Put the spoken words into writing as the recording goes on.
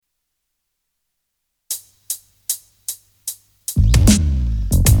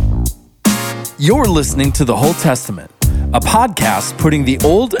You're listening to The Whole Testament, a podcast putting the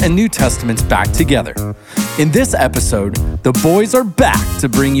Old and New Testaments back together. In this episode, the boys are back to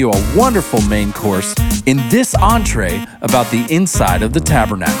bring you a wonderful main course in this entree about the inside of the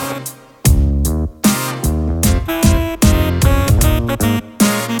tabernacle.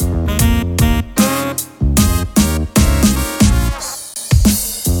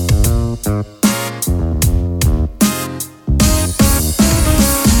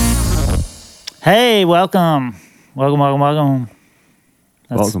 Hey, welcome. Welcome.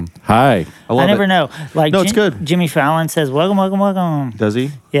 Hi. I never know. Like, no, it's good. Jimmy Fallon says, welcome. Does he?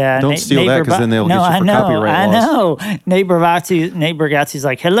 Yeah. Don't steal that because then they'll get you for copyright laws. I know. Nate Bargatze's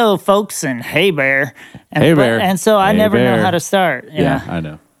like, hello, folks, and hey, bear. And, hey, bear. And so I never bear. know how to start. Yeah, I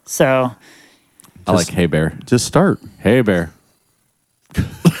know. So. I like hey, bear. Just start. Hey, bear.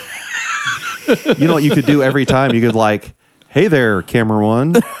 You know what you could do every time? You could like, hey there, camera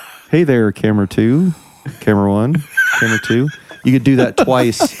one. Hey there, camera two. Camera one, camera two. You could do that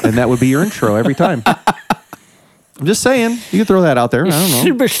twice, and that would be your intro every time. I'm just saying. You could throw that out there. I don't know.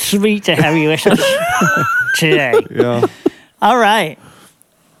 Super sweet to have you with us today. Yeah. All right.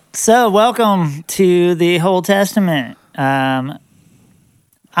 So, welcome to the Whole Testament. I'm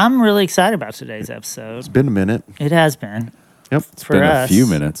really excited about today's episode. It's been a minute. It has been. Yep. It's been a few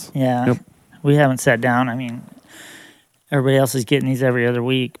minutes. Yeah. Yep. We haven't sat down. I mean, everybody else is getting these every other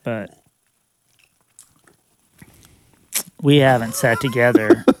week, but we haven't sat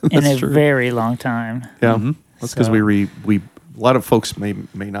together in a very long time. Yeah. Mm-hmm. That's because we a lot of folks may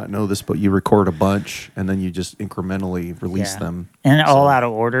not know this, but you record a bunch and then you just incrementally release them. And all out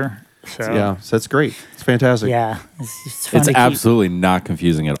of order. So that's great. It's fantastic. Yeah. It's fun It's absolutely not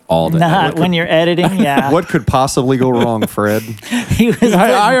confusing at all. Not when you're editing, yeah. What could possibly go wrong, Fred? He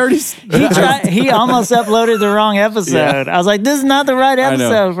almost uploaded the wrong episode. Yeah. I was like, this is not the right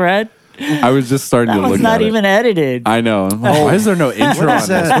episode, Fred. I was just starting to look at it. It's not even edited. I know. Why is there no intro on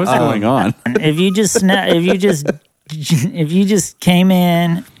this? What's going on? If you just came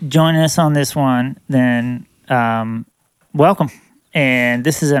in, joining us on this one, then welcome. And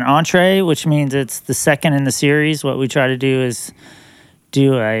this is an entree, which means it's the second in the series. What we try to do is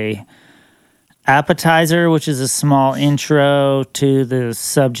do a appetizer, which is a small intro to the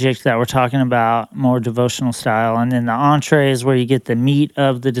subject that we're talking about, more devotional style. And then the entree is where you get the meat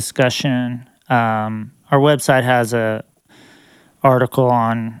of the discussion. Our website has a article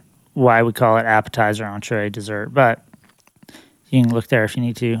on why we call it appetizer, entree, dessert. But you can look there if you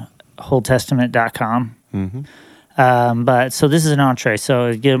need to, wholetestament.com. Mm-hmm. But so this is an entree,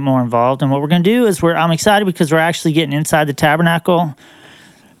 so get more involved. And what we're going to do is I'm excited because we're actually getting inside the tabernacle.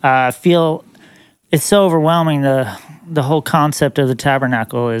 I feel it's so overwhelming. The whole concept of the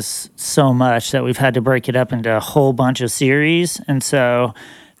tabernacle is so much that we've had to break it up into a whole bunch of series. And so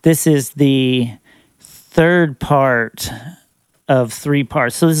this is the third part of 3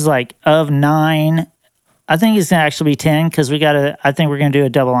 parts. So this is like of 9. I think it's going to actually be 10 because I think we're going to do a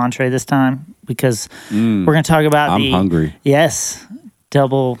double entree this time because we're going to talk about I'm hungry. Yes,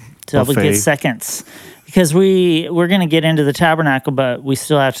 double Buffet. get seconds. Because we're going to get into the tabernacle, but we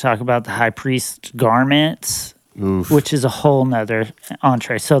still have to talk about the high priest garments, which is a whole nother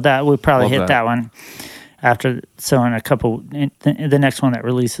entree. So that we'll probably hit that one after. So in a couple, the next one that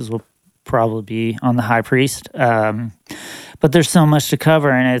releases will probably be on the high priest. But there's so much to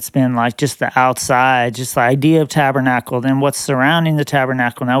cover, and it's been like just the outside, just the idea of tabernacle, then what's surrounding the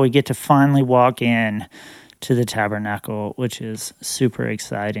tabernacle. Now we get to finally walk in to the tabernacle, which is super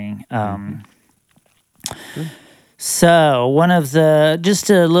exciting. So one of the,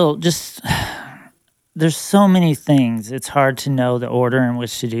 there's so many things. It's hard to know the order in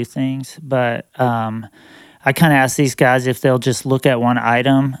which to do things, but I kind of asked these guys if they'll just look at one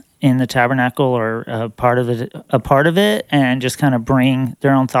item in the tabernacle or a part of it, and just kind of bring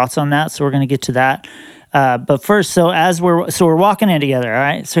their own thoughts on that. So we're going to get to that. But first, we're walking in together, all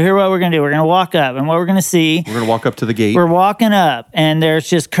right? So here's what we're going to do. We're going to walk up, and what we're going to see... We're going to walk up to the gate. We're walking up, and there's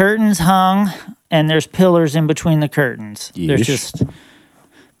just curtains hung, and there's pillars in between the curtains. Yeesh. There's just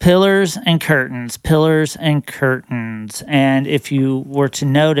pillars and curtains. And if you were to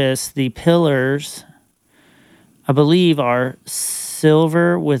notice, the pillars, I believe, are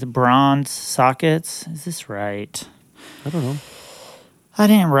silver with bronze sockets. Is this right? I don't know. I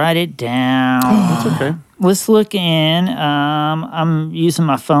didn't write it down. That's okay. Let's look in. I'm using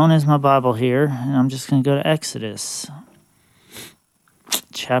my phone as my Bible here, and I'm just going to go to Exodus.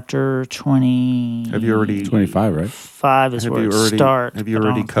 Chapter 20. Have you already... 25, right? 5 is where it starts. Have you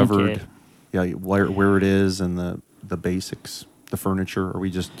already covered where it is and the basics? The furniture? Are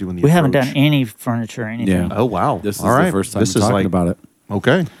we just doing the We haven't done any furniture or anything. Yeah. Oh, wow. This is All right. the first time we're talking about it.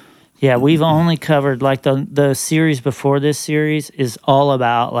 Okay. Yeah, we've only covered like the series before this series is all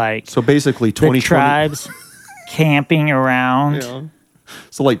about like So basically, the 2020. tribes camping around. Yeah.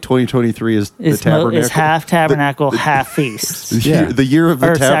 So like 2023 is the tabernacle. It's half tabernacle, half feast. The year of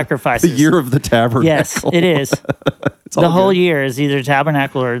the Or sacrifices. The year of the tabernacle. Yes, it is. all The whole good. year is either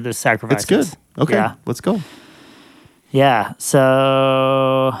tabernacle or the sacrifices. It's good. Okay, Yeah. let's go. Yeah.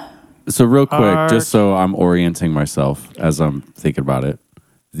 So So real quick, Art. just so I'm orienting myself as I'm thinking about it,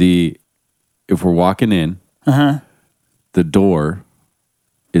 if we're walking in, the door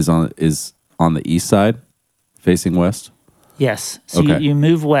is on the east side, facing west. yes. So Okay. you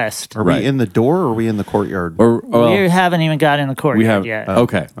move west. Are Right. we in the door or are we in the courtyard? Or We haven't even got in the courtyard we have yet.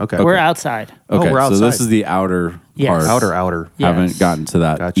 okay. Okay. We're outside. Okay, we're so this outside. is the outer Yes. part. outer. Yes. Haven't gotten to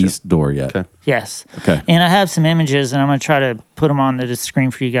that Gotcha. east door yet. Okay. Yes. Okay. And I have some images, and I'm going to try to put them on the screen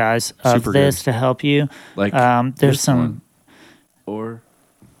for you guys of Super this to help you. Like there's this some. one. Or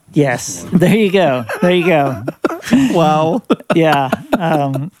Yes. There you go. There you go. Wow. Yeah.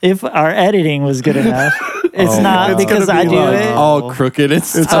 If our editing was good enough, it's not wow. because It's gonna I be do like- it. all crooked and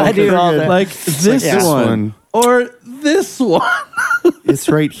stuff. I do all the like this Yeah. one or this one. It's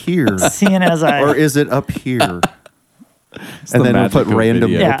right here. seeing as I. Or is it up here? the And then we'll magic put of random.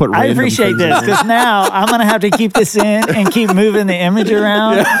 video. We'll Yeah, put I random appreciate things this in. because now I'm going to have to keep this in and keep moving the image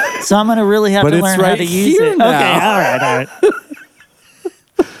around. So I'm going to really have But to it's learn how right to use here it. now. Okay, all right.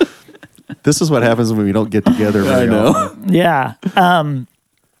 This is what happens when we don't get together. I very know. often. Yeah.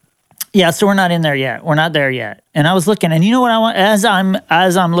 Yeah, so we're not in there yet. We're not there yet. And I was looking, and you know what I want as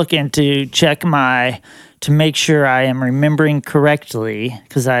I'm looking to check to make sure I am remembering correctly,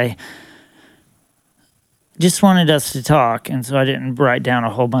 because I just wanted us to talk, and so I didn't write down a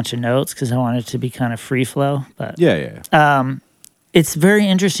whole bunch of notes because I wanted it to be kind of free flow. But Yeah. it's very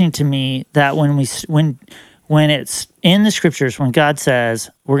interesting to me that when it's in the scriptures, when God says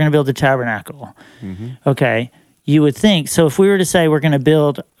we're going to build the tabernacle, okay, you would think. So if we were to say we're going to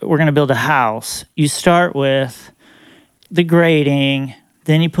build a house, you start with the grading,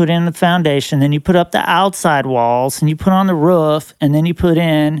 then you put in the foundation, then you put up the outside walls, and you put on the roof, and then you put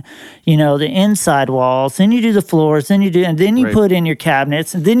in, the inside walls, then you do the floors, and then you Right. put in your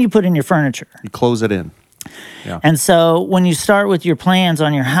cabinets, and then you put in your furniture. You close it in. And so when you start with your plans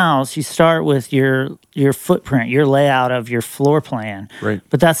on your house, you start with your footprint, your layout of your floor plan. Right.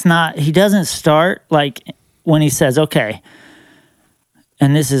 But that's not, he doesn't start like when he says, okay,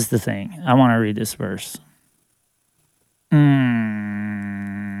 and this is the thing. I want to read this verse.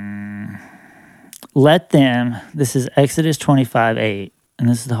 Let them, this is Exodus 25:8, and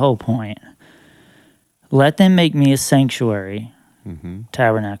this is the whole point. Let them make me a sanctuary,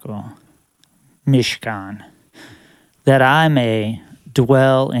 tabernacle, Mishkan, that I may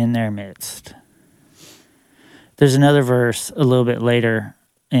dwell in their midst. There's another verse a little bit later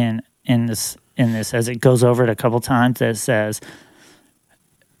in this as it goes over it a couple times that says,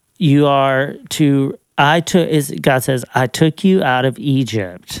 God says, I took you out of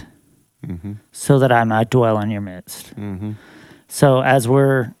Egypt so that I might dwell in your midst. So as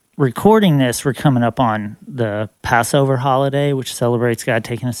we're recording this, we're coming up on the Passover holiday, which celebrates God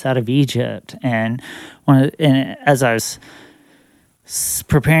taking us out of Egypt. And as I was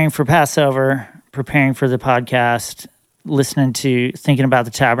preparing for Passover, preparing for the podcast, thinking about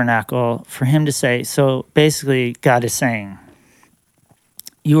the tabernacle, for him to say, so basically God is saying,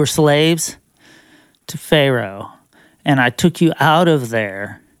 you were slaves to Pharaoh, and I took you out of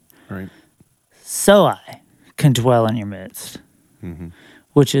there Right. so I can dwell in your midst.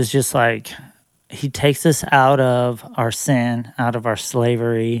 Which is just like, he takes us out of our sin, out of our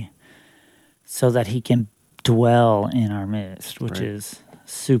slavery, so that he can dwell in our midst, which Right. is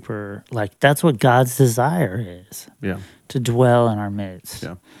super, like, that's what God's desire is, Yeah. to dwell in our midst.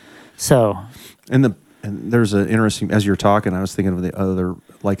 Yeah. So, And there's an interesting, as you're talking, I was thinking of the other,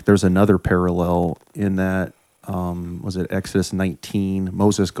 like there's another parallel in that, was it Exodus 19?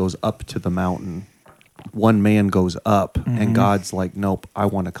 Moses goes up to the mountain. One man goes up and God's like, nope, I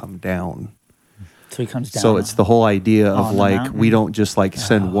want to come down. he comes down. So it's the whole idea of on the like, mountain? we don't just like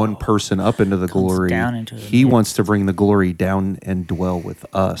send one person up into the glory. down into the He midst. wants to bring the glory down and dwell with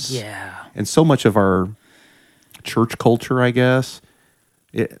us. Yeah. And so much of our church culture, I guess,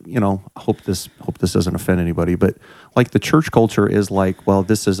 I hope this doesn't offend anybody, but like the church culture is like, well,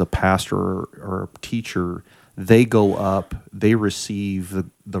 this is a pastor or a teacher. They go up, they receive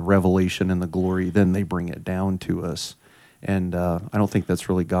the revelation and the glory, then they bring it down to us. And I don't think that's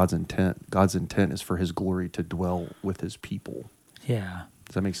really God's intent. God's intent is for his glory to dwell with his people. Yeah.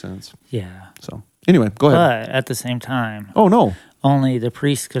 Does that make sense? Yeah. So anyway, go ahead. But at the same time, Oh, no. only the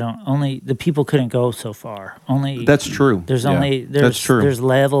priests only the people couldn't go so far. Only That's true. There's Yeah. only That's true. there's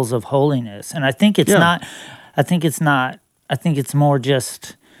levels of holiness, and I think it's Yeah. not. I think it's not. I think it's more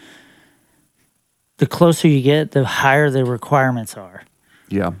just the closer you get, the higher the requirements are.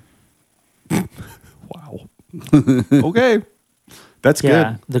 Yeah. Wow. Okay. That's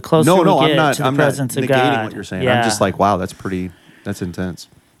Yeah, good. the closer we get to the I'm presence not of negating God. what you're saying. Yeah. I'm just like, wow, that's intense.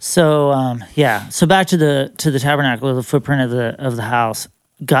 So so back to the tabernacle, or the footprint of the house.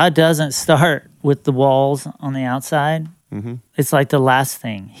 God doesn't start with the walls on the outside. Mm-hmm. It's like the last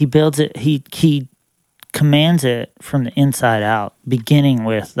thing. He builds it. He commands it from the inside out, beginning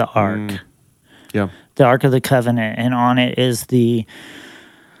with the ark, Yeah. the Ark of the Covenant, and on it is the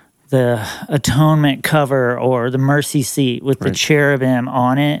atonement cover or the mercy seat with the Right. cherubim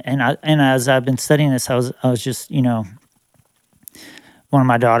on it. And as I've been studying this, I was just, one of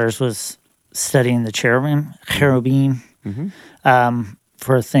my daughters was studying the cherubim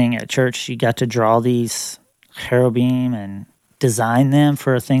for a thing at church. She got to draw these cherubim and design them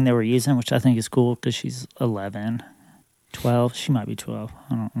for a thing they were using, which I think is cool because she's 11, 12. She might be 12.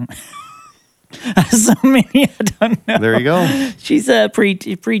 I don't know. So many, I don't know. There you go. She's a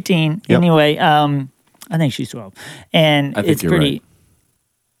preteen. Yep. Anyway, I think she's 12. And I think it's you're pretty, right.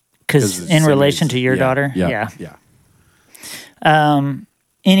 because it's in the relation same to your age. daughter. Yeah.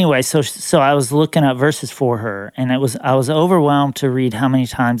 Anyway, so I was looking up verses for her, and I was overwhelmed to read how many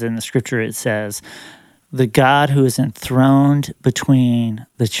times in the scripture it says, the God who is enthroned between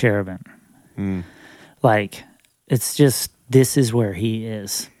the cherubim. Like, it's just, this is where he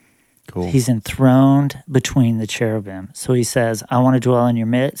is. Cool. He's enthroned between the cherubim. So he says, I want to dwell in your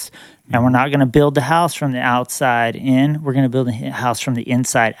midst, and we're not going to build the house from the outside in. We're going to build the house from the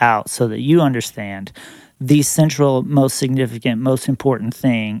inside out so that you understand the central, most significant, most important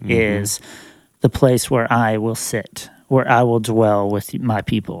thing is the place where I will sit, where I will dwell with my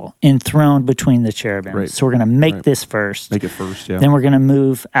people, enthroned between the cherubim. Right. So we're going to make Right. this first. Make it first, yeah. Then we're going to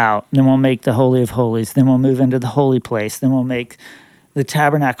move out. Then we'll make the Holy of Holies. Then we'll move into the holy place. Then we'll make the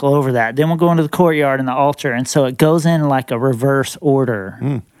tabernacle over that. Then we'll go into the courtyard and the altar. And so it goes in like a reverse order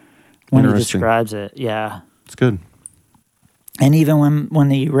when he Interesting. describes it. Yeah. It's good. And even when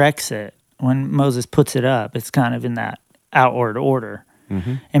he erects it, when Moses puts it up, it's kind of in that outward order.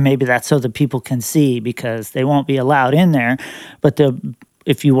 And maybe that's so the people can see, because they won't be allowed in there. But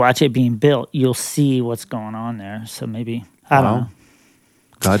if you watch it being built, you'll see what's going on there. So maybe, I don't know.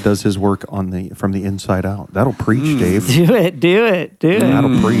 God does his work from the inside out. That'll preach, Dave. Do it.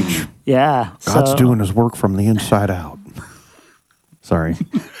 That'll preach. Yeah. God's doing his work from the inside out. Sorry.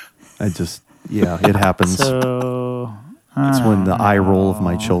 It happens. So, It's when the eye roll of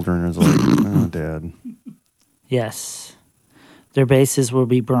my children is like, oh, Dad. yes. Their bases will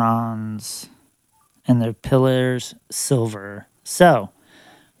be bronze and their pillars silver. So,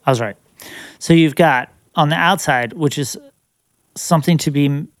 I was right. So you've got on the outside, which is something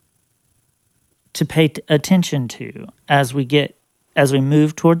to pay attention to as we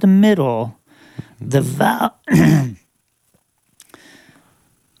move toward the middle, the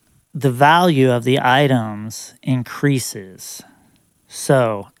value of the items increases.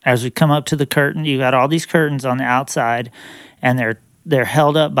 So as we come up to the curtain, you got all these curtains on the outside, and they're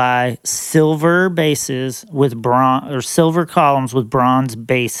held up by silver bases with bronze, or silver columns with bronze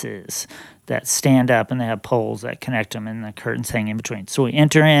bases that stand up, and they have poles that connect them, and the curtains hang in between. So we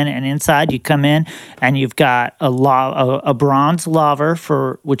enter in, and inside you come in, and you've got a bronze laver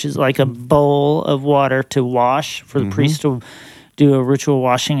which is like a bowl of water to wash for the priest to do a ritual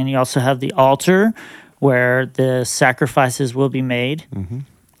washing, and you also have the altar where the sacrifices will be made.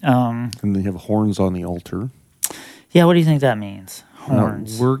 And they have horns on the altar. Yeah, what do you think that means?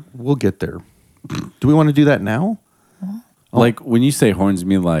 Horns. We'll get there. Do we want to do that now? Like when you say horns, you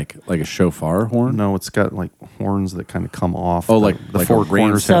mean like a shofar horn? No, it's got like horns that kind of come off. Oh, the like four a ram.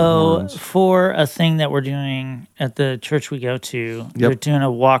 corners have So horns. for a thing that we're doing at the church we go to, they're doing a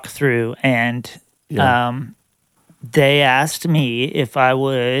walkthrough, and they asked me if I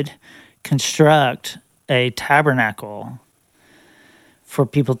would construct a tabernacle for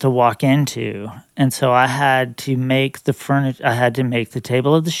people to walk into. And so I had to make the furniture. I had to make the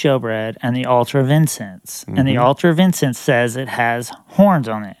table of the showbread and the altar of incense. And the altar of incense says it has horns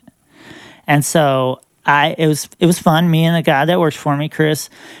on it. And so it was fun. Me and the guy that works for me, Chris,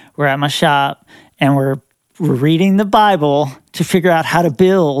 we're at my shop, and we're reading the Bible to figure out how to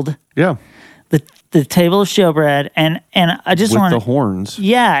build the table of showbread. And I just with want the horns.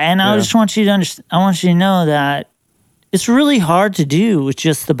 Yeah, and I just want you to understand. I want you to know that it's really hard to do with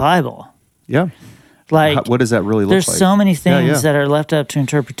just the Bible. Yeah. Like, What does that really look like? there's so many things Yeah. that are left up to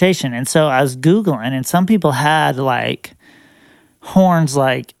interpretation. And so I was Googling, and some people had like horns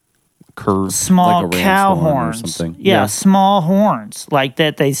like Curved. small Like a ram's cow horn or horns. something. Yeah, Yeah. small horns like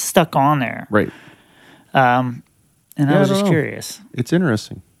that they stuck on there. Right. And I Yeah, was I just don't know. curious. It's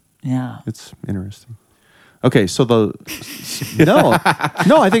interesting. Yeah. It's interesting. Okay, so no,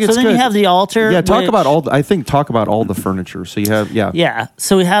 I think it's So then good. you have the altar. Yeah, talk which- about all. Talk about all the furniture. So you have Yeah.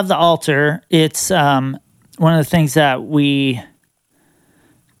 So we have the altar. It's one of the things that we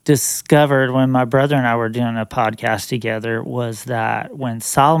discovered when my brother and I were doing a podcast together was that when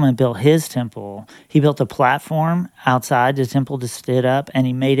Solomon built his temple, he built a platform outside the temple to sit up, and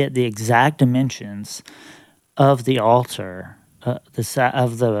he made it the exact dimensions of the altar,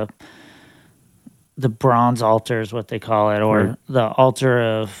 the bronze altar is what they call it, or Right. the altar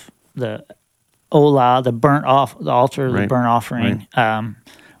of the Olah, the altar of the Right. burnt offering,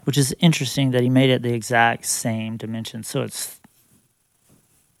 which is interesting that he made it the exact same dimension. So it's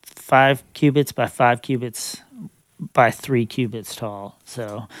 5 cubits by 5 cubits by 3 cubits tall.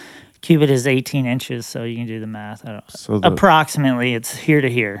 So cubit is 18 inches, so you can do the math. So Approximately, it's here to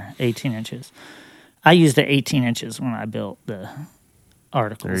here, 18 inches. I used the 18 inches when I built the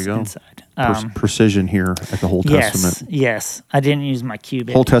articles There you go. inside. precision here at the Whole Testament. Yes. I didn't use my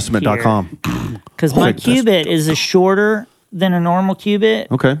cubit. WholeTestament.com. Because my cubit is shorter than a normal cubit.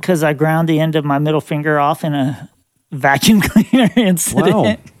 Okay. Because I ground the end of my middle finger off in a vacuum cleaner incident.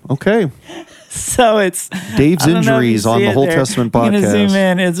 Wow. Okay. So it's Dave's I don't know if you injuries on see the it Whole there. Testament You're gonna podcast. zoom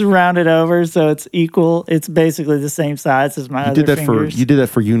in. It's rounded over, so it's equal. It's basically the same size as my You other did that fingers. you did that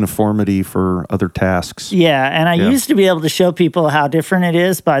for uniformity for other tasks. Yeah, and I Yeah. used to be able to show people how different it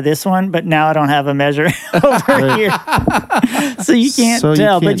is by this one, but now I don't have a measure over here, so you can't So you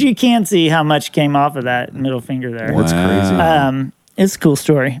tell. But can't- you can see how much came off of that middle finger there. That's crazy. It's a cool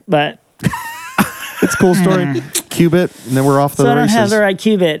story, but It's a cool story. Cubit, and then we're off the so I don't races. have the right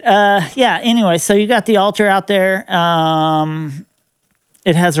cubit. Yeah. Anyway, so you got the altar out there.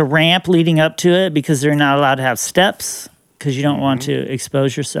 It has a ramp leading up to it because they're not allowed to have steps because you don't want to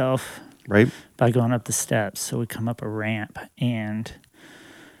expose yourself Right? by going up the steps. So we come up a ramp, and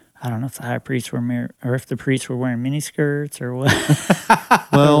I don't know if the high priests were or if the priests were wearing mini skirts or what.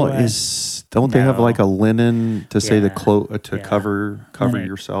 Well, what? don't they have No. like a linen to say the Yeah. to Yeah. cover Linen,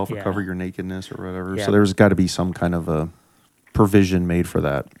 yourself or yeah. cover your nakedness or whatever? Yeah. So there's got to be some kind of a provision made for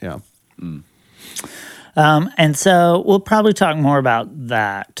that. Yeah. And so we'll probably talk more about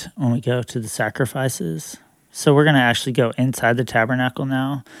that when we go to the sacrifices. So we're going to actually go inside the tabernacle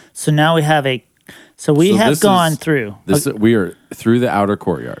now. So now we have so we have gone through. We are through the outer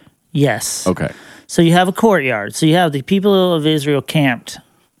courtyard. Yes. Okay. So you have a courtyard. So you have the people of Israel camped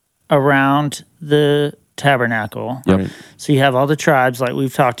around the tabernacle. Yep. Right. So you have all the tribes, like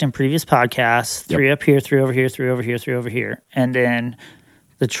we've talked in previous podcasts, 3 up here, 3 over here, 3 over here, 3 over here. And then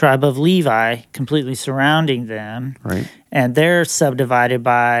the tribe of Levi completely surrounding them. Right. And they're subdivided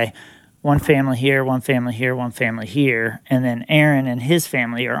by one family here, one family here, one family here. And then Aaron and his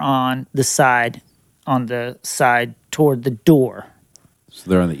family are on the side toward the door. So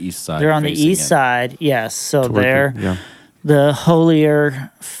they're on the east side. They're on the facing east in. side, yes. So Toward the- they're yeah. the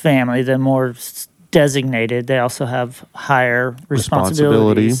holier family, the more designated. They also have higher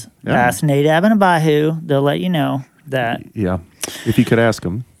Responsibility, responsibilities. yeah. Ask Nadab and Abihu. They'll let you know that. Yeah. If you could ask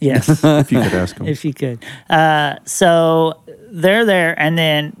them. Yes, If you could ask them. if you could. So they're there, and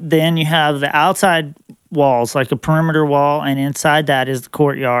then you have the outside walls, like a perimeter wall, and inside that is the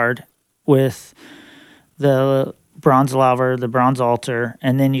courtyard with the bronze laver, the bronze altar,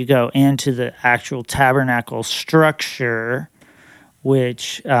 and then you go into the actual tabernacle structure,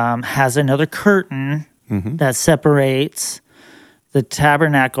 which has another curtain that separates the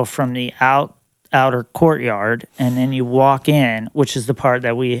tabernacle from the outer courtyard, and then you walk in, which is the part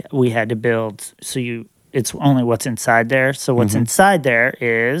that we had to build. So it's only what's inside there. So what's inside there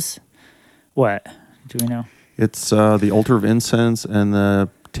is what? Do we know? It's the altar of incense and the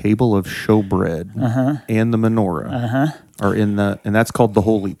table of showbread and the menorah are in and that's called the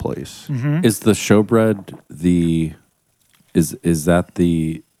holy place. Is the showbread is that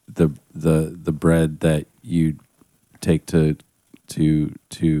the bread that you take to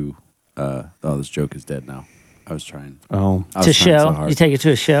this joke is dead now. I was trying. Oh, I was To trying so show. hard. You take it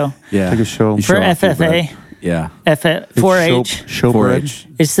to a show. Yeah. Take a show. You For show off your FFA. bread. Yeah. 4-H. Showbread. 4-H.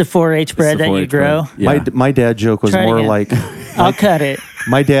 It's the 4-H bread the that you 4-H grow. bread. Yeah. My dad joke was Try it more again. like I'll cut it.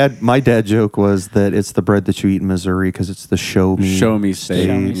 my dad joke was that it's the bread that you eat in Missouri because it's the show me Show me state.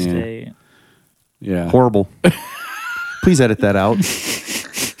 Show me Yeah. state. Yeah. horrible. Please edit that out.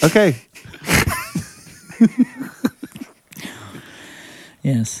 Okay.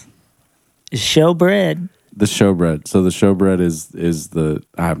 Yes. Show bread. The showbread. So the showbread is the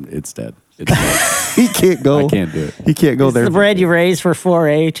it's dead. He can't go. I can't do it. He can't go It's there. the bread you raise for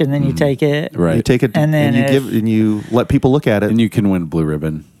 4-H, and then you take it. Right. You take it And then you if- give and you let people look at it. And you can win blue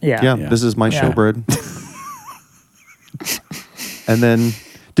ribbon. Yeah. This is my Yeah. showbread. And then,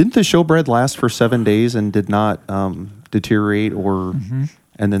 didn't the showbread last for 7 days and did not deteriorate or?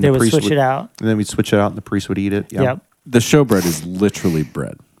 And then They the would priest switch it out. And then we'd switch it out, and the priest would eat it. Yeah. Yep. The showbread is literally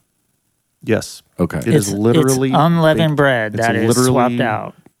bread. Yes. Okay. It is literally it's unleavened baked. bread It's that is literally swapped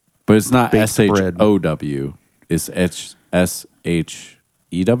out. But it's not baked bread. SHOW. It's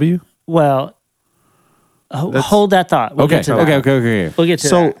SHEW? Well, hold that thought. We'll get to that. Okay. We'll get to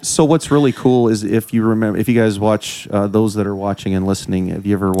that. So what's really cool is if you guys watch, those that are watching and listening, have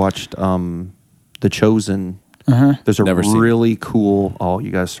you ever watched The Chosen? There's a Never seen really cool. Oh,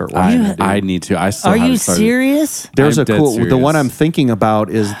 you guys start watching it. Dude. I need to. I still Are haven't you started. serious? There's I'm a dead cool. The one serious. I'm thinking about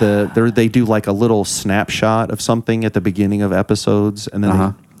is they do like a little snapshot of something at the beginning of episodes, and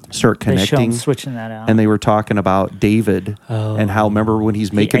then they start They show connecting. them switching that out. And they were talking about David and how, remember when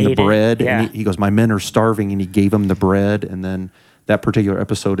he's making the ate it. bread Yeah. and he goes, my men are starving, and he gave him the bread. And then that particular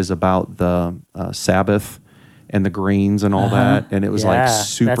episode is about the Sabbath and the grains and all that. And it was like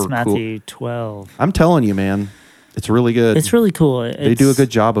super that's cool. Matthew 12. I'm telling you, man, it's really good. It's really cool. They do a good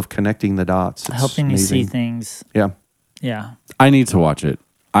job of connecting the dots. It's helping you see amazing. things. Yeah. Yeah. I need to watch it.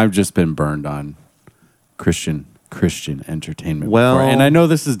 I've just been burned on Christian entertainment. Well, before. And I know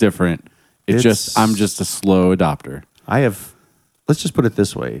this is different. it's- I'm just a slow adopter. Let's just put it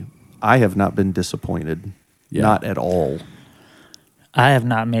this way. I have not been disappointed. Yeah. Not at all. I have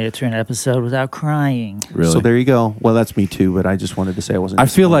not made it through an episode without crying. Really. So there you go. Well, that's me too, but I just wanted to say I wasn't I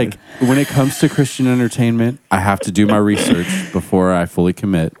feel like disappointed. when it comes to Christian entertainment, I have to do my research before I fully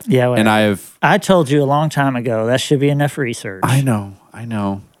commit. Yeah, well, and I told you a long time ago that should be enough research. I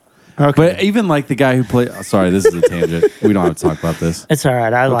know. Okay. But even like the guy who played. Sorry, this is a tangent. We don't have to talk about this. It's all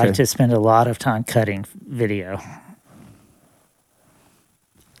right. I like Okay. to spend a lot of time cutting video.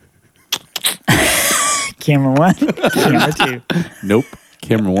 Camera 1, camera 2. Nope.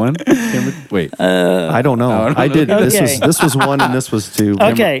 Camera 1. Wait. I don't know. I don't I know. did. Okay. This was 1 and this was 2.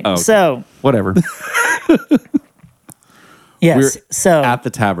 Okay, Oh, okay. so Whatever. yes, We're so at the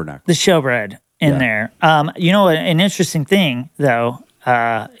Tabernacle. the showbread in there. You know, an interesting thing though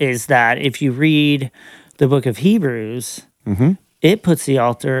is that if you read the book of Hebrews, it puts the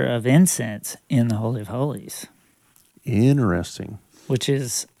altar of incense in the Holy of Holies, Interesting. which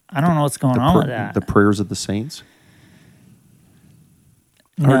is I don't know what's going on with that. The prayers of the saints.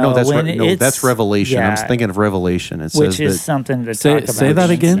 No, that's when no, it's- that's Revelation. I'm yeah, thinking of Revelation. It which says is that. something to Say- talk about. say that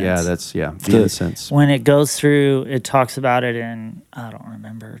again? incense. Yeah, the incense. When it goes through, it talks about it in I don't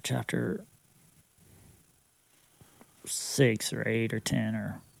remember chapter 6 or 8 or 10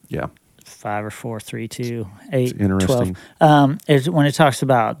 or Yeah. 5 or 4, 3, 2, 8, interesting. 12. It's when it talks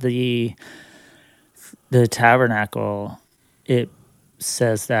about the tabernacle, it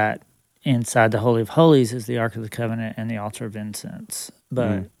says that inside the Holy of Holies is the Ark of the Covenant and the altar of incense.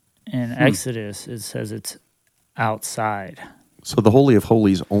 But in Exodus, it says it's outside. So the Holy of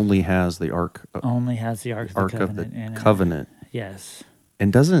Holies only has the Ark Only has the Ark of the Ark of Covenant the in it. Covenant. Yes.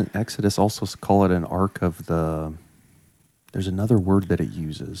 And doesn't Exodus also call it an Ark of the... There's another word that it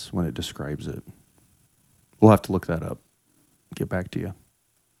uses when it describes it. We'll have to look that up. Get back to you.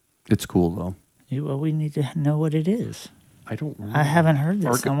 It's cool, though. Well, we need to know what it is. I don't remember. I haven't heard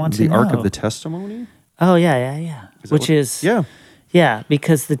this. I want to the know. Ark of the Testimony? Oh, yeah. Is that Which what- is... Yeah. Yeah,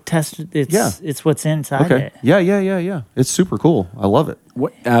 because it's what's inside Okay. it. Yeah. It's super cool. I love it.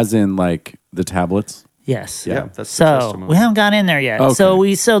 What? As in like the tablets? Yes. Yeah, that's the So testimony. we haven't got in there yet.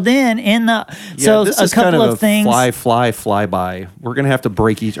 Okay. So then in the This a is kind couple of of things. fly by. We're gonna have to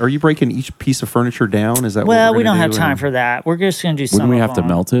break each. Are you breaking each piece of furniture down? Is that Well, what we're we don't gonna have do? time for that. We're just going to do some. Wouldn't we of have to them.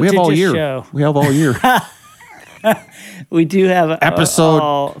 melt it? We have To all just year. show. We have all year. We do have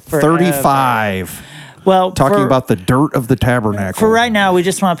Episode forever. 35. Well, Talking about the dirt of the tabernacle. for right now, we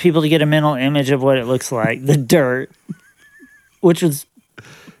just want people to get a mental image of what it looks like. The dirt, which was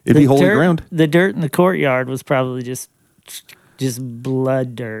It'd be holy dirt, ground. The dirt in the courtyard was probably just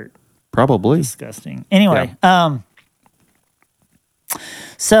blood dirt. Probably. Disgusting. Anyway,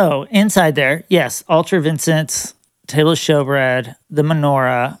 so inside there, yes, altar of incense, table of showbread, the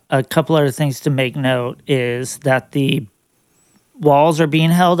menorah. A couple other things to make note is that the walls are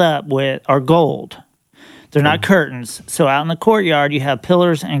being held up with are gold. They're not curtains. So out in the courtyard, you have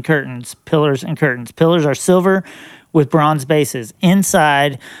pillars and curtains, pillars and curtains. Pillars are silver with bronze bases.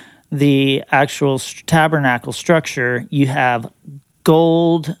 Inside the actual tabernacle structure, you have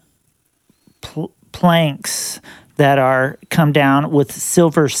gold planks that are come down with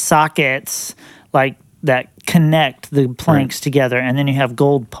silver sockets, like that connect the planks together, and then you have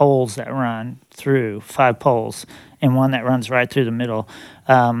gold poles that run through, 5 poles, and one that runs right through the middle,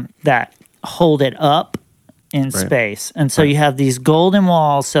 that hold it up in space. And so you have these golden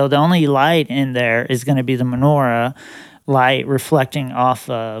walls, so the only light in there is going to be the menorah light reflecting off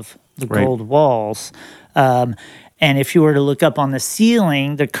of the gold walls. And if you were to look up on the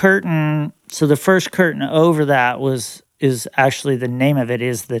ceiling, the curtain, so the first curtain over that is actually, the name of it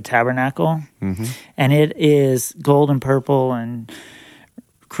is the Tabernacle. And it is gold and purple and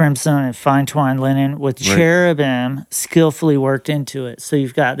crimson and fine twined linen with cherubim skillfully worked into it. So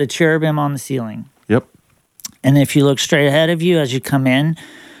you've got the cherubim on the ceiling. Yep. And if you look straight ahead of you as you come in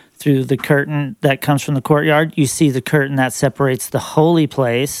through the curtain that comes from the courtyard, you see the curtain that separates the holy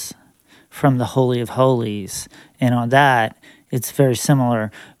place from the Holy of Holies. And on that, it's very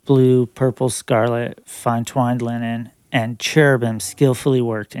similar. Blue, purple, scarlet, fine twined linen, and cherubim skillfully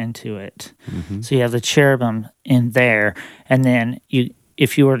worked into it. So you have the cherubim in there. And then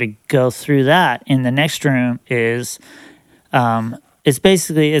if you were to go through that, in the next room is...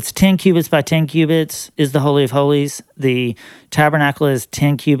 it's 10 cubits by 10 cubits is the Holy of Holies. The tabernacle is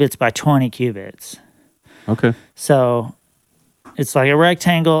 10 cubits by 20 cubits. Okay. So it's like a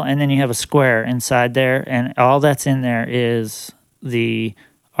rectangle, and then you have a square inside there, and all that's in there is the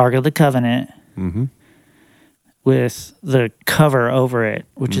Ark of the Covenant with the cover over it,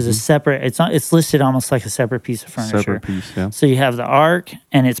 which is a separate, it's listed almost like a separate piece of furniture. Separate piece, yeah. So you have the ark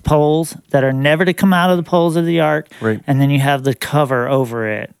and its poles that are never to come out of the poles of the ark. Right. And then you have the cover over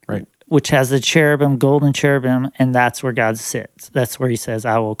it, which has the cherubim, golden cherubim, and that's where God sits. That's where he says,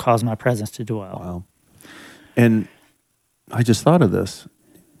 I will cause my presence to dwell. Wow. And I just thought of this.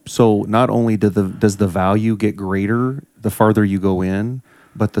 So not only does the value get greater the farther you go in,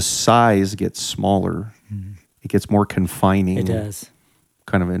 but the size gets smaller. It gets more confining. It does.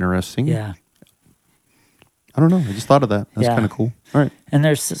 Kind of interesting. Yeah. I don't know. I just thought of that. That's kind of cool. All right. And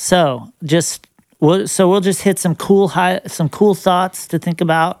we'll just hit some cool thoughts to think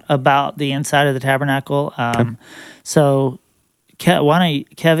about the inside of the tabernacle. So why don't you,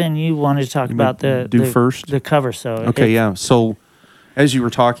 Kevin, you wanted to talk about the cover. So okay, yeah. So as you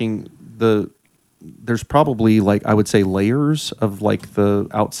were talking, there's probably, like, I would say, layers of, like, the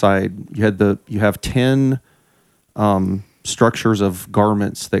outside. You have 10 structures of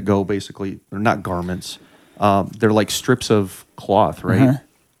garments that go, basically, they're not garments. They're like strips of cloth, right?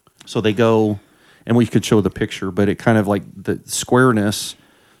 So they go, and we could show the picture, but it kind of, like, the squareness,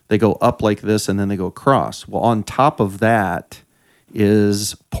 they go up like this and then they go across. Well, on top of that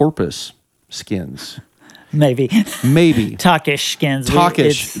is porpoise skins. Maybe. Takish skins.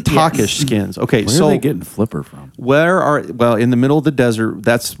 Takish skins. Okay, Where are they getting flipper from? In the middle of the desert,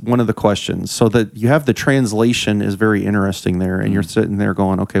 that's one of the questions. So that you have the translation is very interesting there, and you're sitting there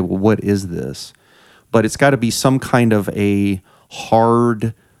going, okay, well, what is this? But it's got to be some kind of a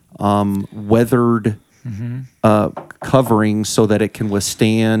hard, weathered covering so that it can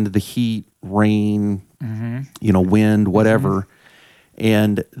withstand the heat, rain, wind, whatever.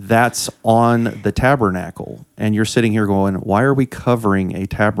 And that's on the tabernacle. And you're sitting here going, why are we covering a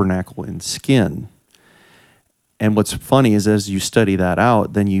tabernacle in skin? And what's funny is, as you study that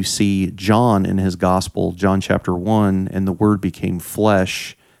out, then you see John in his gospel, John chapter 1, and the word became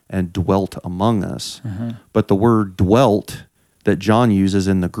flesh and dwelt among us. But the word dwelt that John uses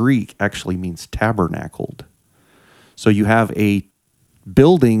in the Greek actually means tabernacled. So you have a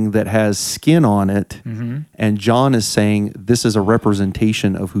building that has skin on it, and John is saying this is a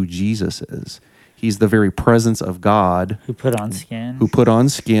representation of who Jesus is. He's the very presence of God who put on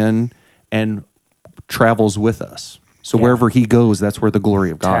skin and travels with us. So wherever he goes, that's where the glory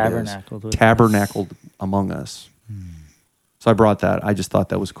of God is. Tabernacled among us. So I brought that. I just thought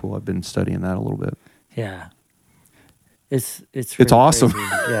that was cool. I've been studying that a little bit. Yeah. It's awesome.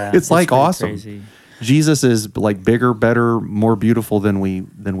 Crazy. Yeah, it's like awesome. Crazy. Jesus is, like, bigger, better, more beautiful than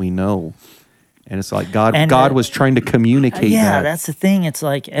we know, and it's like God was trying to communicate. Yeah, that's the thing. It's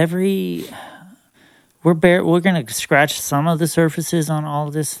like we're going to scratch some of the surfaces on all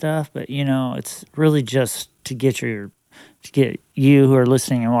of this stuff, but it's really just to get you who are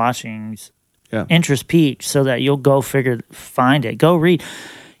listening and watching interest peaked, so that you'll go find it, go read.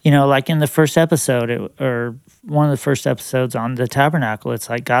 Like in the first episode, or one of the first episodes on the tabernacle, it's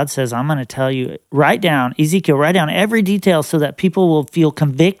like God says, I'm going to tell you, Ezekiel, write down every detail so that people will feel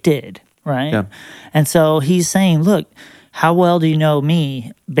convicted, right? Yeah. And so he's saying, look, how well do you know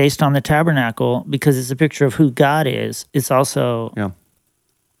me based on the tabernacle? Because it's a picture of who God is. It's also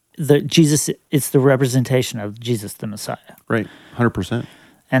it's the representation of Jesus the Messiah. Right, 100%.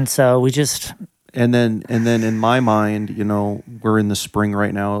 And so And then in my mind, we're in the spring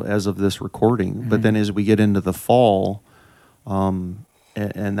right now as of this recording. But then as we get into the fall, and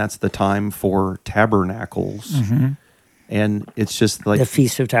that's the time for tabernacles. And it's just like the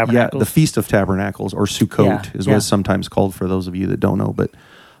Feast of Tabernacles. Yeah, the Feast of Tabernacles, or Sukkot is what it's sometimes called for those of you that don't know. But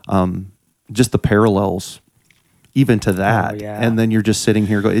just the parallels even to that. Oh, yeah. And then you're just sitting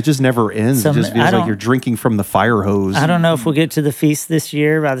here going, it just never ends. It just feels like you're drinking from the fire hose. I don't know if we'll get to the feast this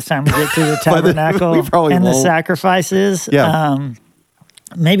year by the time we get to the tabernacle we probably and won't. the sacrifices. Yeah.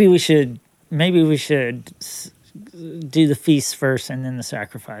 Maybe we should do the feast first and then the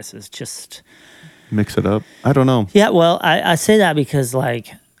sacrifices. Just mix it up. I don't know. Yeah, well, I say that because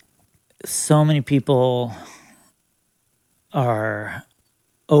like so many people are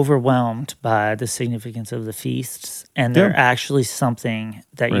overwhelmed by the significance of the feasts, and they're actually something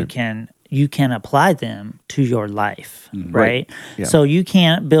that you can apply them to your life, right? Yeah. So you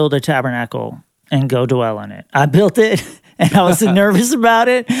can't build a tabernacle and go dwell in it. I built it and I was nervous about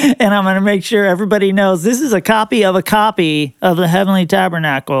it, and I'm going to make sure everybody knows this is a copy of the heavenly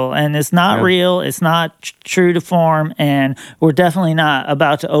tabernacle, and it's not real, it's not true to form, and we're definitely not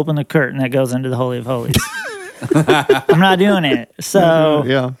about to open the curtain that goes into the Holy of Holies. I'm not doing it. So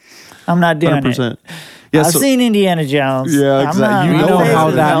I'm not doing 100%. it. Yeah, I've seen Indiana Jones. Yeah, exactly. You know how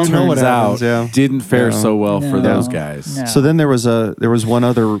that turns out. Yeah. Didn't fare so well for those guys. No. So then there was one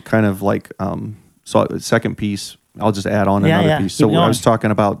other kind of like second piece. I'll just add on another piece. So I was talking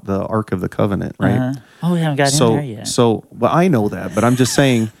about the Ark of the Covenant, right? Oh, we haven't got in there yet. Well, I know that, but I'm just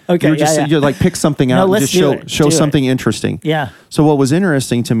saying. Okay, you like pick something out and let's just show something interesting. Yeah. So what was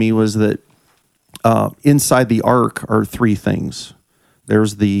interesting to me was that inside the ark are three things.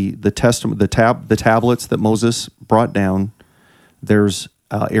 There's the testament, the tablets that Moses brought down. There's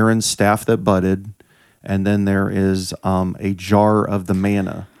Aaron's staff that budded, and then there is a jar of the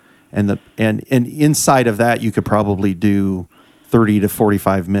manna, and inside of that you could probably do 30 to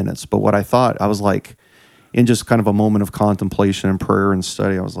 45 minutes. But what I was like, in just kind of a moment of contemplation and prayer and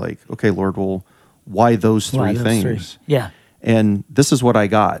study, I was like, okay, Lord, well, why those three things? Yeah. And this is what I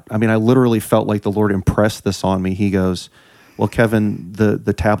got. I mean, I literally felt like the Lord impressed this on me. He goes, well, Kevin,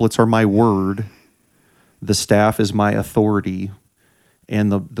 the tablets are my word, the staff is my authority,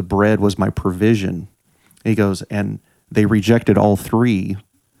 and the bread was my provision. He goes, and they rejected all three,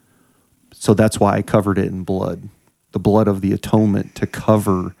 so that's why I covered it in blood, the blood of the atonement, to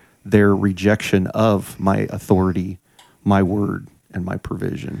cover their rejection of my authority, my word, and my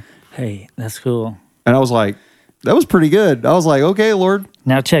provision. Hey, that's cool. And I was like, that was pretty good. I was like, okay, Lord.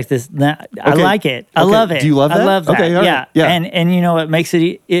 Now check this. I like it. I love it. Do you love that? I love that. Okay, all right. Yeah. And you know what makes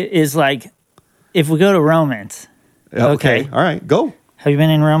it is like, if we go to Romans. Okay. All right. Go. Have you been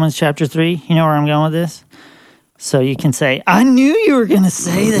in Romans chapter 3? You know where I'm going with this? So you can say, I knew you were going to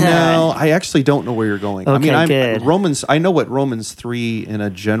say that. No, I actually don't know where you're going. Okay, I mean, good. I know what Romans 3 in a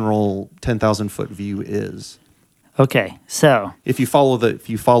general 10,000-foot view is. Okay, so If you follow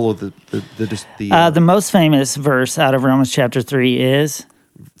the most famous verse out of Romans chapter 3 is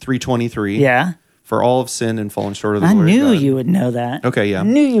 3:23. Yeah. For all have sinned and fallen short of the I glory of knew God. you would know that. Okay, yeah. I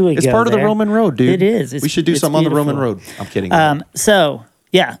knew you would. It's go part of the there. Roman road, dude. It is. We should do something on the Roman road. I'm kidding. For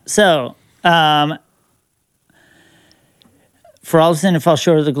all have sinned and fall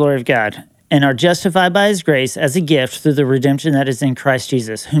short of the glory of God, and are justified by his grace as a gift through the redemption that is in Christ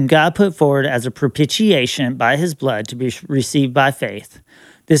Jesus, whom God put forward as a propitiation by his blood to be received by faith.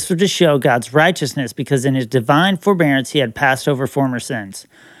 This was to show God's righteousness, because in his divine forbearance he had passed over former sins.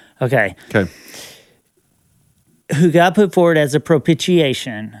 Okay. Who God put forward as a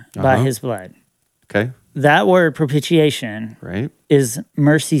propitiation by his blood. Okay. That word propitiation is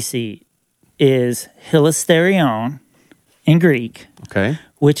mercy seat, is hilasterion in Greek. Okay.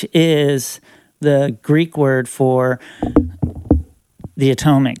 Which is the Greek word for the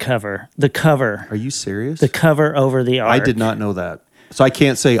atonement cover. The cover. Are you serious? The cover over the ark. I did not know that. So I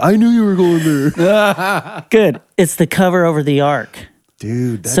can't say, I knew you were going there. Good. It's the cover over the ark.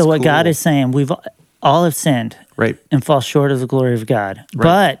 Dude, that's So what cool. God is saying, we've all have sinned and fall short of the glory of God.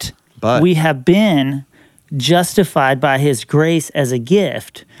 But we have been justified by his grace as a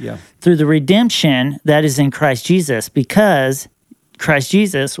gift through the redemption that is in Christ Jesus, because Christ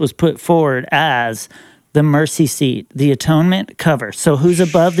Jesus was put forward as the mercy seat, the atonement cover. So who's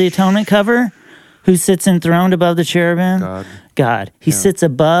above the atonement cover? Who sits enthroned above the cherubim? God. He sits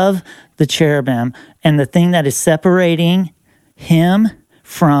above the cherubim, and the thing that is separating him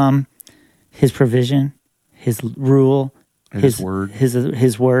from his provision, his rule, and his word,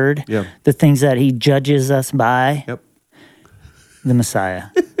 his word, the things that he judges us by, the Messiah,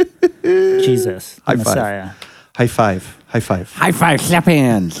 Jesus, the Messiah. High five. High five. High five. Slap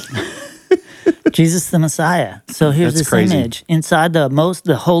hands. Jesus the Messiah. So here's That's this crazy. image inside the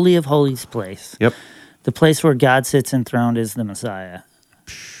Holy of Holies place. Yep. The place where God sits enthroned is the Messiah.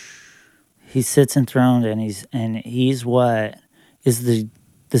 He sits enthroned, and he's what is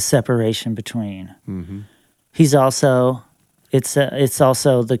the separation between. Mm-hmm. He's also it's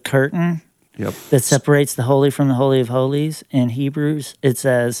also the curtain Yep. that separates the holy from the Holy of Holies. In Hebrews, it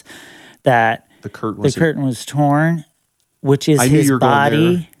says that The curtain was torn, which is I knew his you were going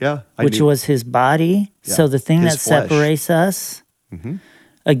body. there. Yeah. Which was his body. Yeah. So the thing His that flesh. separates us, Mhm.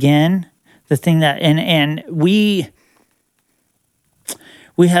 again, the thing that and we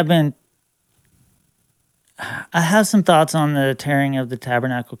have been. I have some thoughts on the tearing of the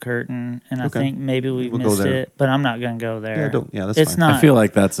tabernacle curtain, and I Okay. think maybe we've We'll go missed there. it, but I'm not going to go there. That's it's fine. not. I feel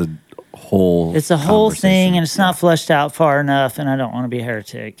like that's a whole. It's a whole thing, conversation. and it's not fleshed out far enough, and I don't want to be a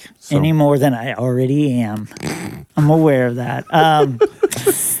heretic any more than I already am. I'm aware of that.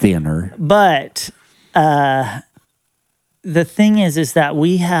 Thinner. But the thing is that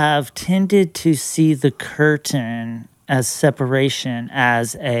we have tended to see the curtain as separation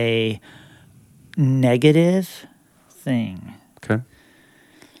as a negative thing. Okay.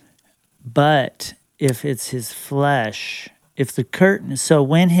 But if it's his flesh, if the curtain, so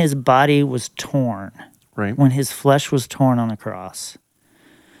when his body was torn, Right. when his flesh was torn on the cross,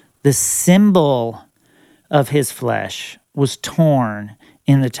 the symbol of his flesh was torn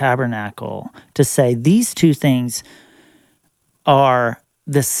in the tabernacle to say these two things are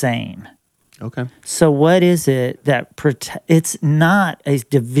the same. Okay. So what is it that it's not a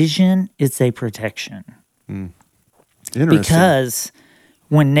division, it's a protection. Interesting. Because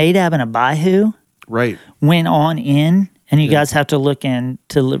when Nadab and Abihu Right. went on in, and you guys have to look in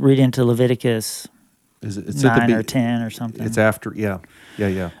to read into Leviticus It's at 9 the or 10 or something. It's after. Yeah.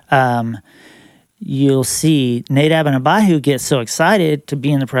 You'll see Nadab and Abihu get so excited to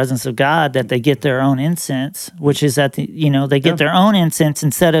be in the presence of God that they get their own incense, which is at the, they get their own incense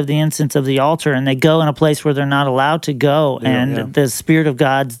instead of the incense of the altar, and they go in a place where they're not allowed to go, and the Spirit of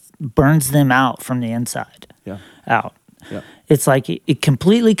God burns them out from the inside out. Yeah. It's like it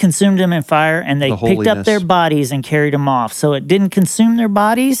completely consumed them in fire, and they The picked up holiness. their bodies and carried them off. So it didn't consume their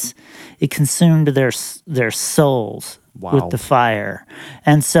bodies; it consumed their souls Wow. with the fire.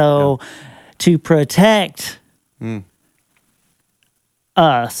 And so, to protect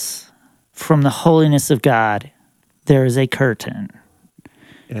us from the holiness of God, there is a curtain,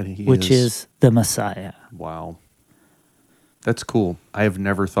 And he which is the Messiah. Wow. That's cool. I have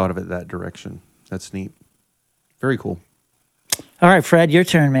never thought of it that direction. That's neat. Very cool. All right, Fred, your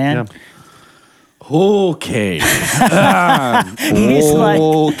turn, man. Yeah. Okay. He's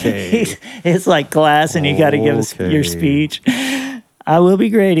Okay. it's like class, and you got to give us your Okay. speech. I will be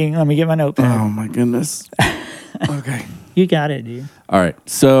grading. Let me get my notepad. Oh my goodness. Okay. You got it, dude. All right.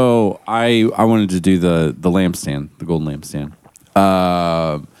 So I wanted to do the lampstand, the golden lampstand.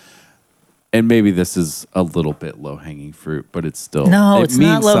 And maybe this is a little bit low hanging fruit, but it's still No, it it's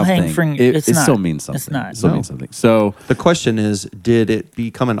not means low-hanging something. fruit. It It's not. still means something. It's not. It still No. means something. So The question is, did it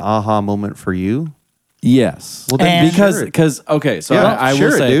become an aha moment for you? yes. Well, then And- share it. because okay, so Yeah, I will share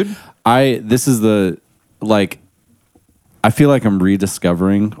it, say, dude. this is the I feel like I'm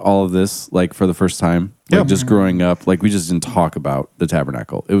rediscovering all of this like for the first time. Like Yeah. just growing up, like we just didn't talk about the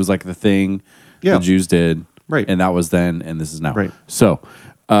tabernacle. It was like the thing Yeah. the Jews did, Right. And that was then, and this is now. Right. So,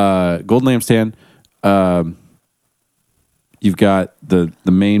 golden lampstand. You've got the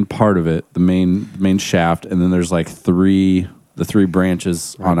main part of it, the main shaft, and then there's like the three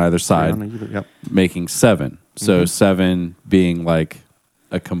branches on either side, Yep. making 7. So 7 being like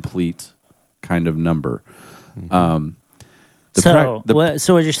a complete kind of number. So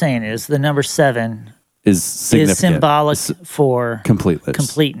what you're saying is the number 7 is significant. is symbolic for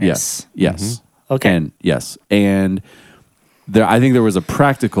completeness. Yes. Okay. And yes. And I think there was a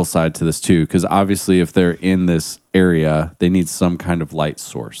practical side to this too, because obviously if they're in this area, they need some kind of light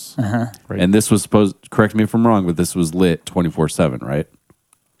source. Right. And this was supposed, correct me if I'm wrong, but this was lit 24/7, right?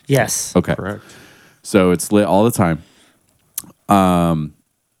 Yes. Okay. Correct. So it's lit all the time.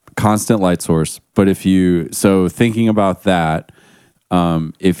 Constant light source. But thinking about that,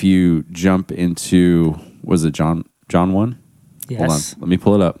 if you jump into, was it John 1? Yes. Hold on. Let me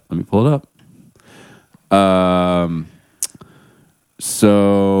pull it up.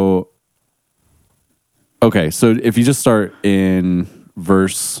 So if you just start in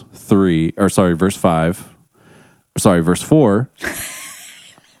verse 4.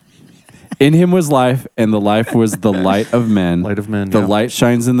 In him was life, and the life was the light of men. Light of men, The yeah. light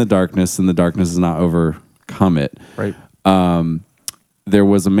shines in the darkness, and the darkness does not overcome it. Right. There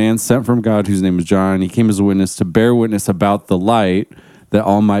was a man sent from God whose name was John. He came as a witness to bear witness about the light, that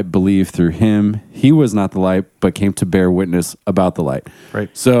all might believe through him. He was not the light, but came to bear witness about the light. Right.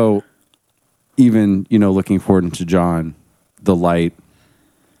 So even, looking forward into John, the light,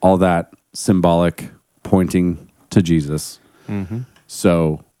 all that symbolic pointing to Jesus. Mm-hmm.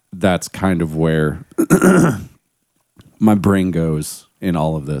 So that's kind of where my brain goes in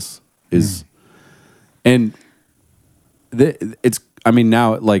all of this is, and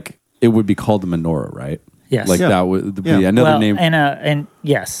now like it would be called the menorah, right? Yes. Like that would be another name. And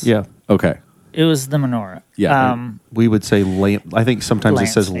yes. Yeah. Okay. It was the menorah. Yeah. We would say lamp. I think sometimes it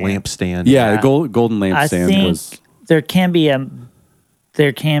says Lampstand. lampstand. Yeah. The golden I lampstand think was. there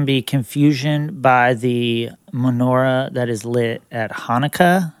can be confusion by the menorah that is lit at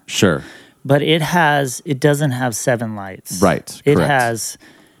Hanukkah, Sure. but it doesn't have 7 lights. Right. It Correct. has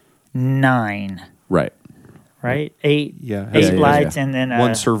 9. Right. Right? 8. Yeah. 8 lights and then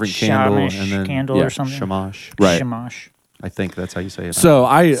one a servant candle shamash and then candle or something. shamash. Right. Shamash. I think that's how you say it. So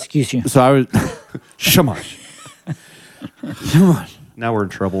Excuse you. So I was. shamash. Shamash. Now we're in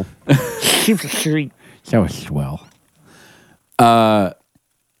trouble. That was swell.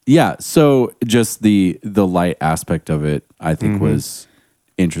 Yeah. So just the light aspect of it, I think, was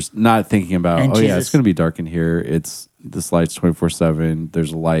interesting. Not thinking about, And it's Jesus- going to be dark in here. This light's 24/7.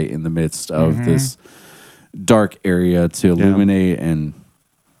 There's a light in the midst of this dark area to illuminate, and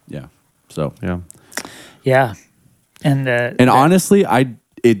so Yeah. Yeah. And honestly,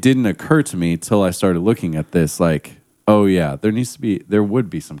 it didn't occur to me till I started looking at this. Like, oh yeah, there would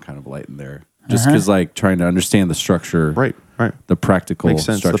be some kind of light in there, just because like trying to understand the structure, Right. the practical Makes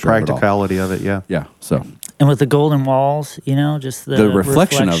sense. structure The practicality of it. Yeah. Yeah. So and with the golden walls, just the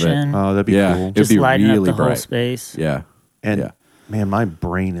reflection of it. Oh, that'd be yeah, cool. it'd just be lighting really up the whole bright. space. Yeah. And man, my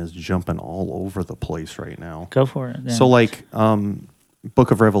brain is jumping all over the place right now. Go for it. Then. So like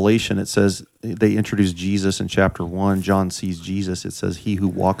Book of Revelation, it says they introduce Jesus in chapter 1. John sees Jesus. It says he who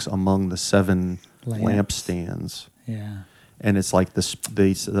walks among the 7 lampstands. Yeah. And it's like that's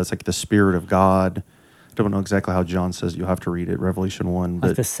like the Spirit of God. I don't know exactly how John says. You'll have to read it, Revelation 1. But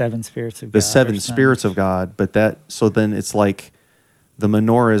Like the 7 spirits of God. the 7 or something. spirits of God. But so then it's like the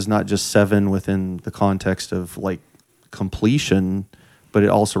menorah is not just 7 within the context of like completion, but it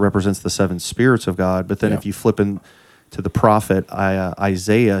also represents the 7 spirits of God. But then if you flip in to the prophet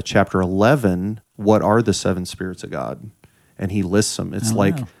Isaiah chapter 11, what are the 7 spirits of God? And he lists them. It's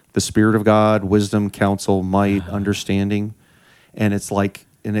like the Spirit of God, wisdom, counsel, might, understanding. And it's like,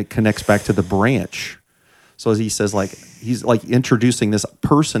 and it connects back to the branch. So as he says, like, he's like introducing this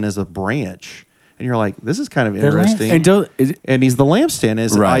person as a branch. And you're like, this is kind of interesting. And he's the lampstand,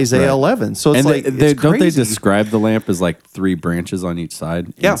 as Isaiah 11. So it's like, it's don't they crazy. describe the lamp as like 3 branches on each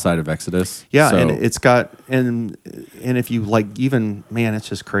side inside of Exodus? Yeah, So- and it's got and if you like even it's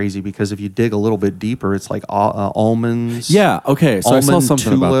just crazy because if you dig a little bit deeper, it's like almonds. Yeah. Okay. So I saw almond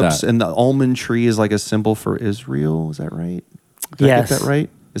something about tulips, that. and the almond tree is like a symbol for Israel. Is that right? Did I Yes. get that right?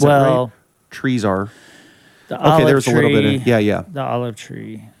 Is that right? Trees are The olive there's tree, a little bit. Yeah. The olive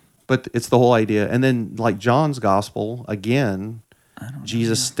tree. But it's the whole idea. And then like John's gospel, again,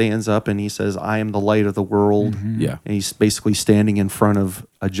 Jesus stands up and he says, I am the light of the world. Yeah. And he's basically standing in front of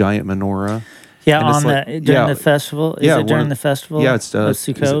a giant menorah. Yeah, And it's on like- during the festival. Is it during the festival? Yeah, it's of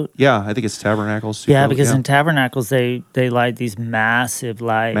Sukkot. I think it's Tabernacle. Sukkot, Yeah, because in Tabernacles they light these massive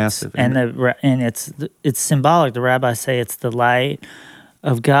lights, Massive, and it's symbolic. The rabbis say it's the light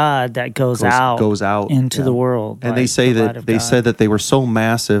of God that goes out into the world. And like they say the light that of they God. said that they were so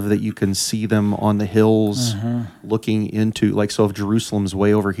massive that you can see them on the hills looking into, like, so if Jerusalem's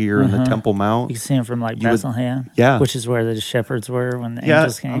way over here in the Temple Mount. you can see them from like you would- Bethlehem, yeah. which is where the shepherds were when the Yeah.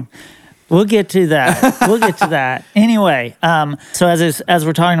 angels came. We'll get to that. Anyway, so as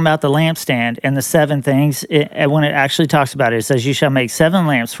we're talking about the lampstand and the 7 things, when it actually talks about it, it says, "You shall make 7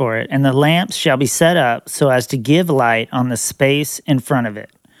 lamps for it, and the lamps shall be set up so as to give light on the space in front of it."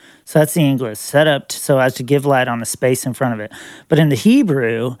 So that's the English, set up so as to give light on the space in front of it. But in the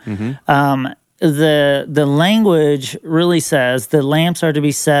Hebrew, the language really says the lamps are to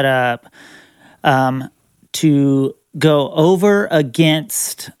be set up to go over,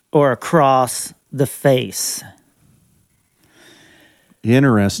 against, or across the face.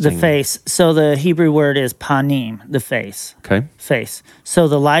 Interesting. The face. So the Hebrew word is panim, the face. Okay. Face. So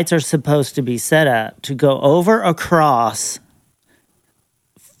the lights are supposed to be set up to go over, across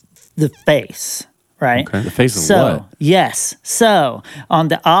the face, right? Okay. The face of So, what? yes. So, on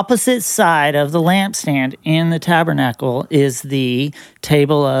the opposite side of the lampstand in the tabernacle is the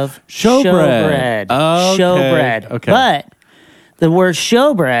table of Showbread. Okay. Showbread. Okay. But the word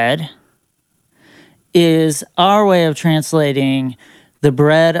showbread is our way of translating the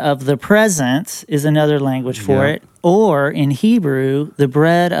bread of the presence, is another language for it. or in Hebrew, the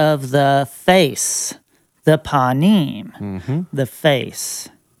bread of the face, the panim, the face.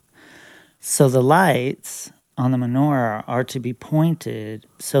 So the lights on the menorah are to be pointed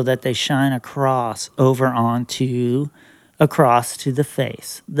so that they shine across to the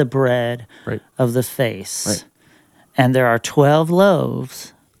face, the bread of the face. Right. And there are 12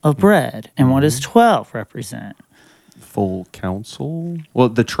 loaves of bread. And what does 12 represent? Full council? Well,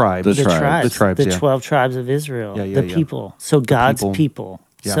 the tribes. The The tribes. tribes. The yeah. 12 tribes of Israel. Yeah, the yeah. people. So God's people.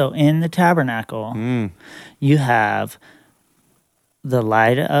 Yeah. So in the tabernacle, you have the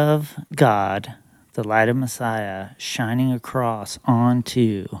light of God, the light of Messiah, shining across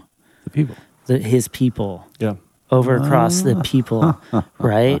onto The people. his people, Yeah. over across the people,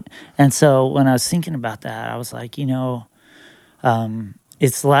 right? And so when I was thinking about that, I was like,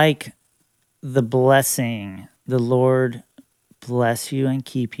 it's like the blessing. The Lord bless you and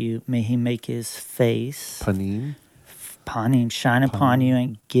keep you. May he make his face, Panim. panim, shine upon you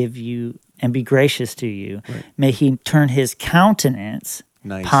and give you and be gracious to you. Right. May he turn his countenance,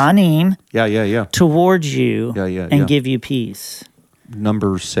 Nice. panim, Yeah. towards you Yeah. and give you peace.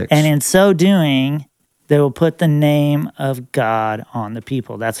 Number 6. And in so doing, they will put the name of God on the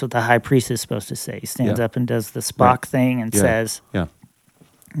people. That's what the high priest is supposed to say. He stands up and does the Spock thing and says yeah.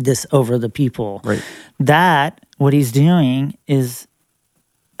 this over the people. Right. That, what he's doing is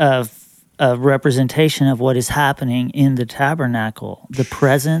a representation of what is happening in the tabernacle. The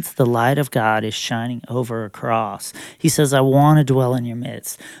presence, the light of God is shining over across. He says, I want to dwell in your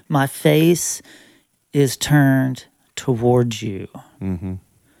midst. My face is turned towards you. Mm-hmm.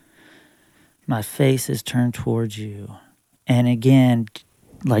 My face is turned towards you. And again,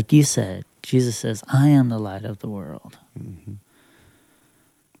 like you said, Jesus says, I am the light of the world.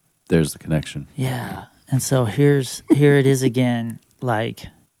 There's the connection. Yeah. And so here it is again, like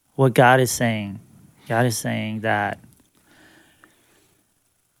what God is saying. God is saying that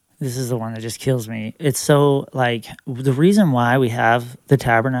this is the one that just kills me. It's so like the reason why we have the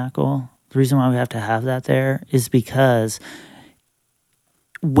tabernacle, the reason why we have to have that there is because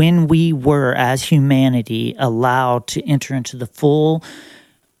when we were as humanity allowed to enter into the full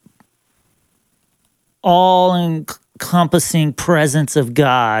all-encompassing presence of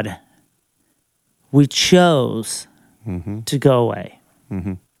God, we chose to go away.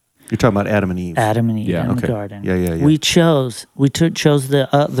 Mm-hmm. You're talking about Adam and Eve. Adam and Eve Yeah, in the okay. garden. Yeah. We chose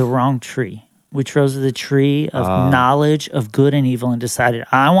the wrong tree. We chose the tree of knowledge of good and evil and decided,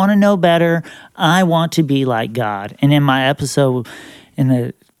 I want to know better. I want to be like God. And in my episode, in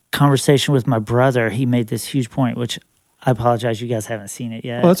the conversation with my brother, he made this huge point, which I apologize, you guys haven't seen it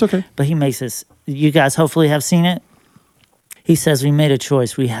yet. Oh, that's okay. But he makes this, you guys hopefully have seen it. He says we made a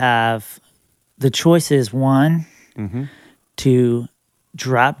choice. The choice is one, to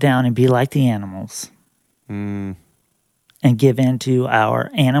drop down and be like the animals and give in to our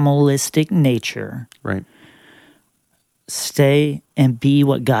animalistic nature. Right. Stay and be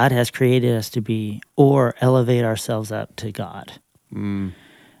what God has created us to be, or elevate ourselves up to God.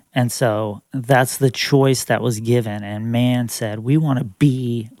 And so that's the choice that was given. And man said, we want to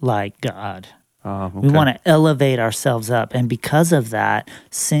be like God. Okay. We want to elevate ourselves up. And because of that,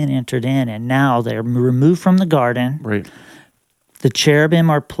 sin entered in. And now they're removed from the garden. Right. The cherubim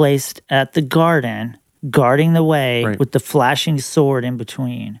are placed at the garden, guarding the way with the flashing sword in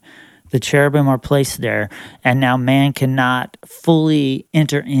between. The cherubim are placed there, and now man cannot fully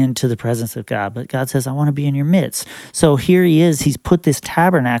enter into the presence of God. But God says, I want to be in your midst. So here he is. He's put this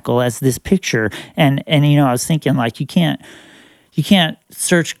tabernacle as this picture. And I was thinking, like, you can't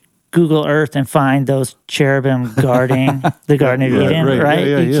search Google Earth and find those cherubim guarding the Garden of Eden, right?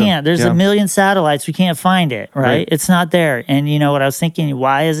 You can't. There's a million satellites. We can't find it, right? It's not there. And you know what I was thinking?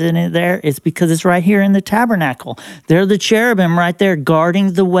 Why isn't it there? It's because it's right here in the tabernacle. They're the cherubim right there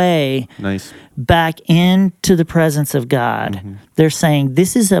guarding the way back into the presence of God. They're saying,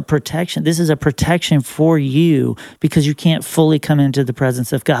 this is a protection. This is a protection for you because you can't fully come into the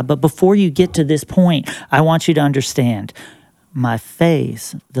presence of God. But before you get to this point, I want you to understand, my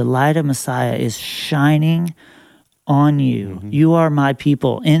face, the light of Messiah, is shining on you. You are my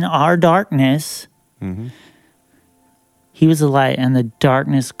people. In our darkness, he was the light, and the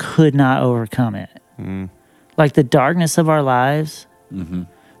darkness could not overcome it. Like the darkness of our lives,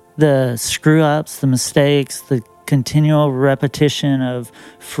 the screw-ups, the mistakes, the continual repetition of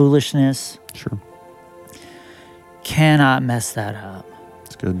foolishness cannot mess that up.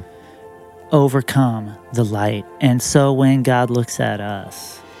 That's good. Overcome the light. And so when God looks at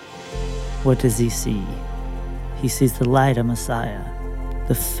us, what does he see? He sees the light of Messiah,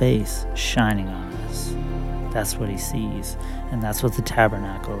 the face shining on us. That's what he sees. And that's what the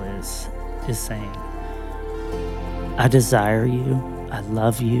tabernacle is saying. I desire you. I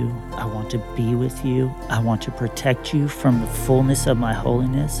love you. I want to be with you. I want to protect you from the fullness of my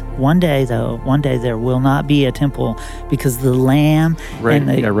holiness. One day, there will not be a temple because the Lamb Right. and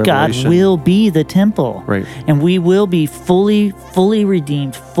the God Revelation. will be the temple. Right. And we will be fully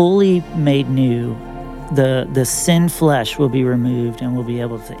redeemed, fully made new. The sin flesh will be removed and we'll be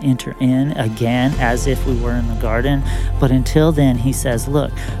able to enter in again as if we were in the garden. But until then, he says,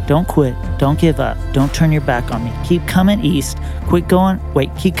 look, don't quit. Don't give up. Don't turn your back on me. Keep coming east. Keep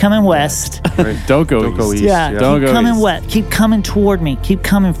coming west. Right. Don't go Don't go east. east. Yeah, Don't keep go coming east. west. Keep coming toward me. Keep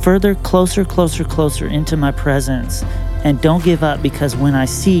coming further, closer into my presence. And don't give up, because when I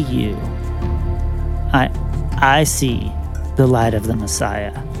see you, I see the light of the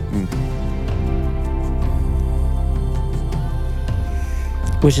Messiah.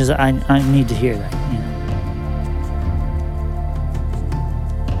 Which is, I need to hear that, you know.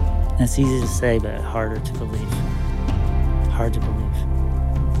 It's easy to say, but harder to believe. Hard to believe.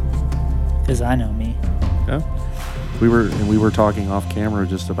 Because I know me. Yeah. We were talking off camera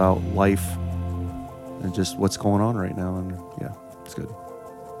just about life and just what's going on right now, and yeah, it's good.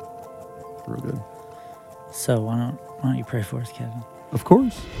 Real good. So why don't you pray for us, Kevin? Of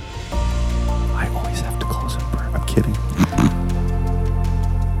course. I always have to close in prayer. I'm kidding.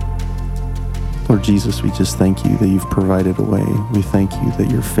 Lord Jesus, we just thank you that you've provided a way. We thank you that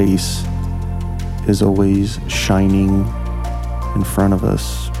your face is always shining in front of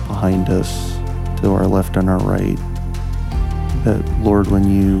us, behind us, to our left and our right. That, Lord, when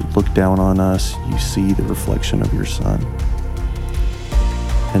you look down on us, you see the reflection of your Son.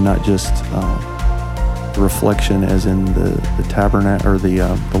 And not just the reflection as in the tabernacle or the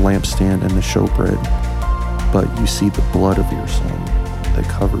lampstand and the showbread, but you see the blood of your Son that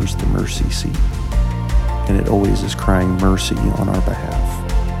covers the mercy seat. And it always is crying mercy on our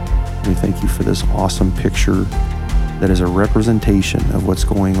behalf. We thank you for this awesome picture that is a representation of what's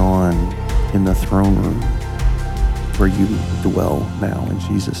going on in the throne room where you dwell now, in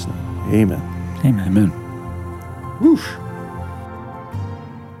Jesus' name. Amen. Amen. Amen. Whoosh.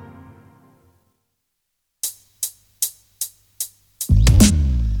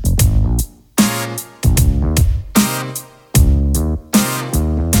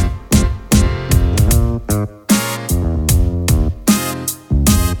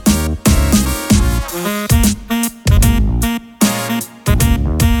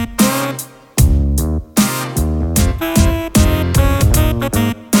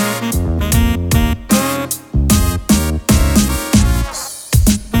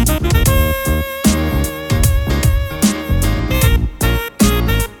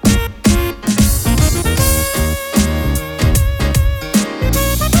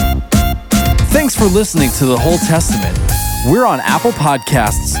 Thanks for listening to The Whole Testament. We're on Apple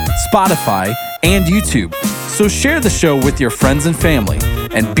Podcasts, Spotify, and YouTube, so share the show with your friends and family,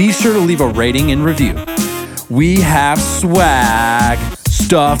 and be sure to leave a rating and review. We have swag,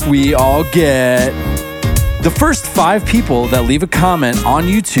 stuff we all get. The first 5 people that leave a comment on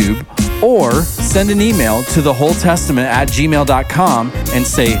YouTube or send an email to thewholetestament@gmail.com and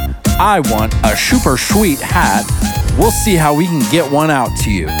say, I want a super sweet hat, we'll see how we can get one out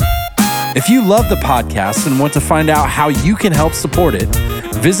to you. If you love the podcast and want to find out how you can help support it,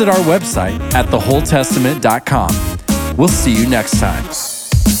 visit our website at thewholetestament.com. We'll see you next time.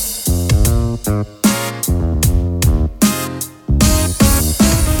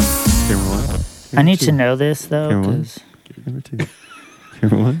 Camera 1. I need to know this, though, Camera 1. because Camera 2.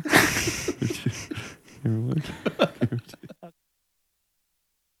 Camera 1. Camera 1.